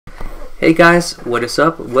Hey guys, what is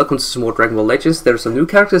up? Welcome to some more Dragon Ball Legends. There's some new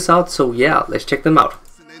characters out, so yeah, let's check them out.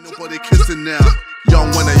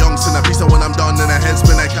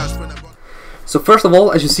 So first of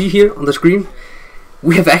all, as you see here on the screen,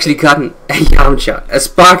 we have actually gotten a Yamcha, a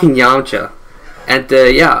sparking Yamcha. And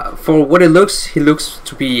yeah, for what it looks, he looks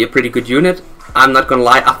to be a pretty good unit. I'm not gonna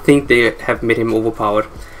lie, I think they have made him overpowered.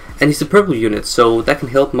 And he's a purple unit, so that can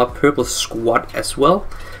help my purple squad as well.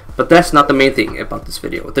 But that's not the main thing about this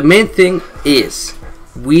video. The main thing is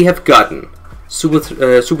we have gotten Super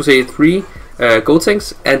SSJ3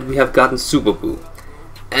 Gotenks, and we have gotten Super Buu.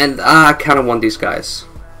 And I kind of want these guys.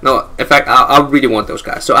 No, in fact, I really want those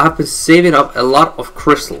guys. So I have been saving up a lot of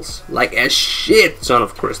crystals, like a shit ton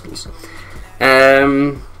of crystals.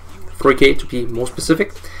 3k to be more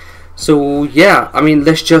specific. So yeah, I mean,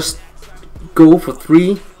 let's just go for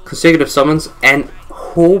 3 consecutive summons and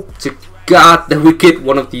hope to God that we get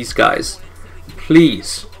one of these guys,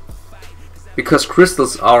 please, because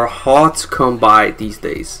crystals are hard to come by these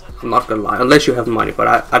days. I'm not gonna lie, unless you have money, but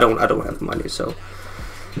I don't have money, so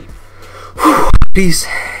please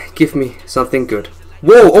give me something good.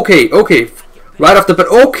 Whoa, okay, right off the bat,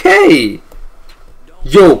 okay,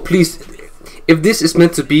 yo, please, if this is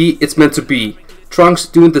meant to be, it's meant to be. Trunks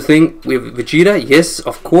doing the thing with Vegeta, yes,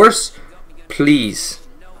 of course, please,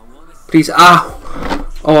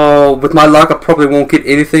 oh, with my luck I probably won't get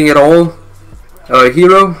anything at all.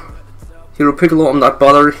 Hero Piccolo, I'm not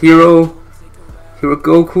bothered. Hero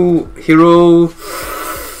Goku, Hero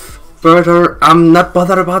Bertha, I'm not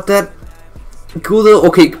bothered about that. Cool though,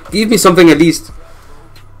 okay, give me something at least.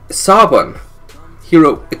 Sabon,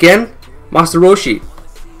 Hero, again, Master Roshi.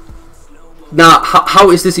 Now,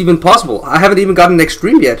 how is this even possible? I haven't even gotten an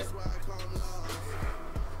extreme yet.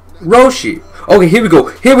 Roshi. Okay, here we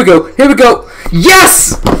go.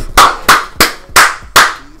 Yes!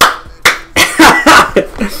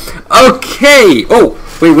 Okay. Oh,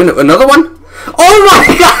 wait, another one? Oh my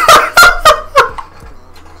god!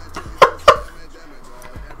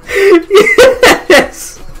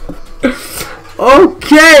 Yes!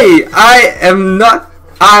 Okay, I am not...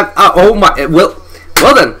 oh my...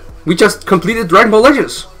 Well then, we just completed Dragon Ball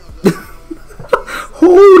Legends.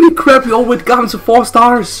 Holy crap, we already got to 4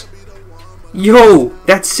 stars. Yo,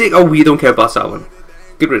 that's sick. Oh, we don't care about Sabon.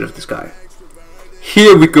 Get rid of this guy.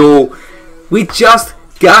 Here we go. We just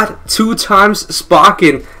got 2 times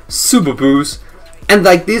sparking Super Buus. And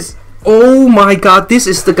like this, oh my god, this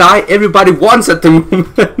is the guy everybody wants at the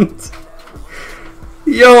moment.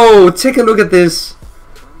 Yo, take a look at this.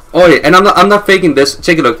 Oh yeah, and I'm not faking this.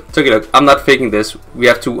 Take a look. I'm not faking this. We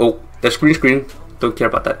have to, oh, the screen. Don't care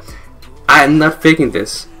about that. I'm not faking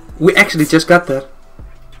this. We actually just got that.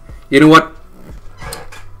 You know what?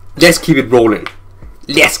 Let's keep it rolling.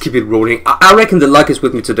 I reckon the luck is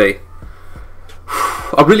with me today.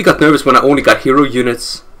 I really got nervous when I only got hero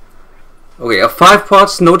units. Okay, 5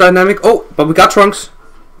 pots, no dynamic. Oh, but we got Trunks.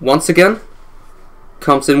 Once again.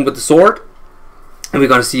 Comes in with the sword. And we're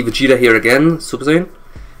gonna see Vegeta here again. Super Saiyan.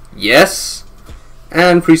 Yes.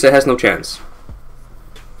 And Frieza has no chance.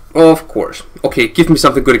 Of course. Okay, give me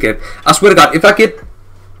something good again. I swear to God, if I get...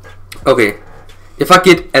 Okay. If I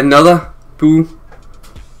get another Buu,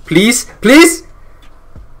 please.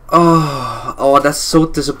 Oh, that's so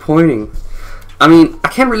disappointing. I mean, I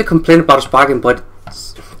can't really complain about a sparking, but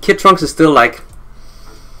Kid Trunks is still like.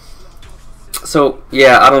 So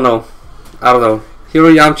yeah, I don't know. Hero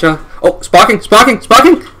Yamcha. Oh, sparking.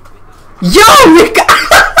 Yo, we got.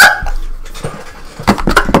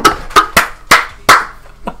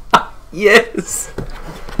 Yes.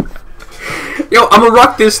 Yo, I'ma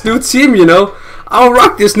rock this new team, you know.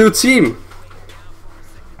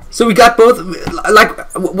 So we got both. Like,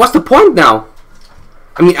 what's the point now?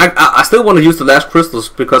 I mean, I still want to use the last crystals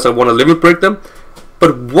because I want to limit break them.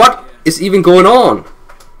 But what is even going on?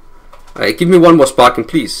 Alright, give me one more sparking,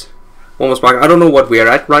 please. One more sparking. I don't know what we are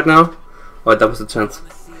at right now. Oh, that was the 10th.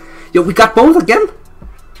 Yo, we got both again?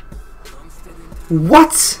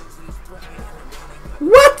 What?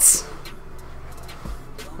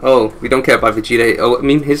 Oh, we don't care about Vegeta. Oh, I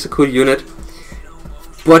mean, he's a cool unit.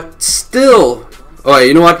 But still. Alright,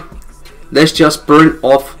 you know what? Let's just burn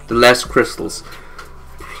off the last crystals.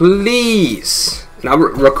 Please. Now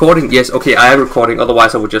we're recording. Yes, okay, I am recording.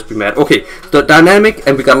 Otherwise, I would just be mad. Okay, the dynamic,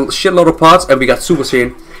 and we got a shitload of parts, and we got Super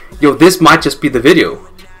Saiyan. Yo, this might just be the video.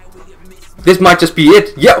 This might just be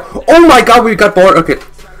it. Yeah. Oh my god, we got bored. Okay.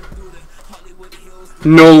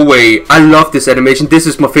 No way. I love this animation. This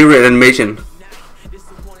is my favorite animation.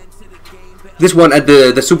 This one at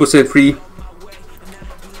the Super Saiyan 3.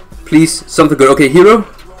 Please, something good. Okay, Hero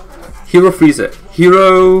Frieza.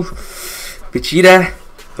 Hero Vegeta.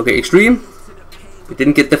 Okay, Extreme. We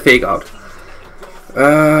didn't get the fake out.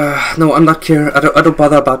 No, I'm not care. I don't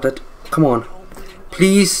bother about that. Come on,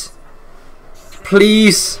 please,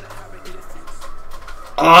 please.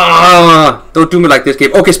 Ah, don't do me like this,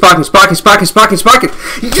 game. Okay, sparking.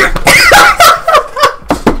 Yeah.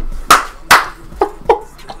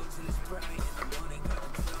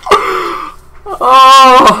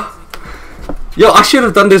 Oh, yo, I should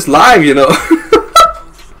have done this live, you know.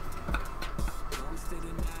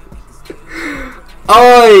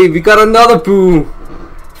 Oh, we got another Buu.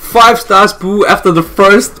 5 stars Buu after the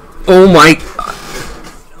first. Oh my god.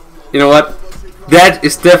 You know what? That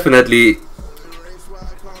is definitely.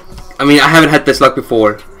 I mean, I haven't had this luck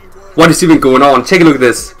before. What is even going on? Take a look at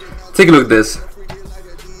this. Take a look at this.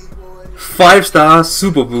 5-star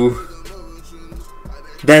Super Buu.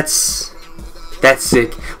 That's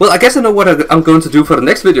sick. Well, I guess I know what I'm going to do for the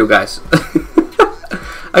next video, guys.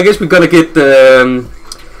 I guess we're gonna get a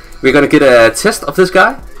test of this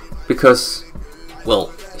guy because,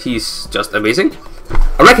 well, he's just amazing.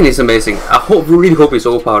 I reckon he's amazing. I really hope he's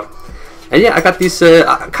overpowered. And yeah, I got this.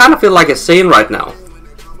 I kind of feel like a Saiyan right now.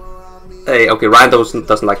 Hey, okay, Ryan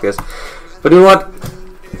doesn't like this, but you know what?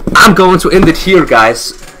 I'm going to end it here,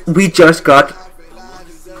 guys. We just got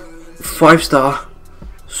 5-star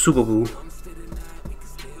Super Buu.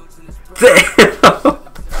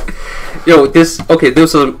 Yo, this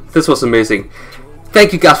was amazing.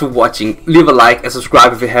 Thank you guys for watching. Leave a like and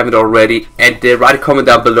subscribe if you haven't already, and write a comment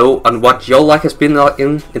down below on what your luck has been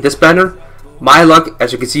in this banner. My luck,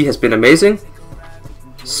 as you can see, has been amazing.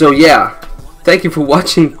 So yeah, thank you for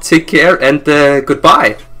watching. Take care and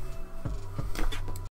goodbye.